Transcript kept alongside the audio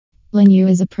Lingyu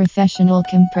is a professional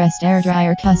compressed air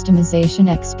dryer customization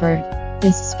expert.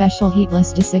 This special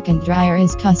heatless desiccant dryer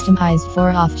is customized for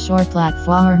offshore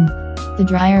platform. The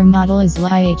dryer model is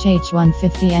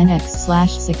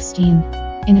LIH150NX/16.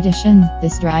 In addition,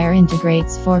 this dryer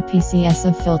integrates 4 PCS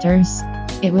of filters.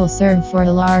 It will serve for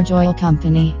a large oil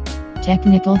company.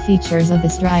 Technical features of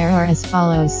this dryer are as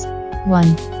follows.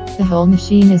 1. The whole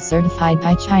machine is certified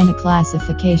by China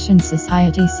Classification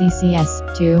Society CCS.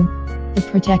 2. The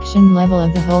protection level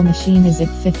of the whole machine is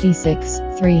IP56.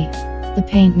 3. The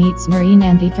paint meets marine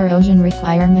anti-corrosion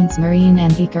requirements. Marine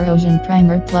anti-corrosion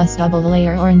primer plus double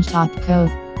layer orange top coat.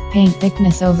 Paint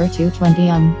thickness over 220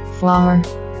 4.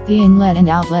 The inlet and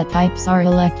outlet pipes are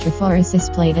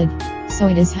electrophoresis-plated, so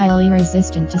it is highly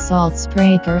resistant to salt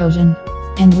spray corrosion.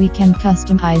 And we can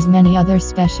customize many other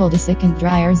special desiccant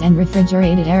dryers and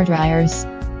refrigerated air dryers.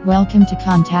 Welcome to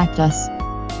contact us.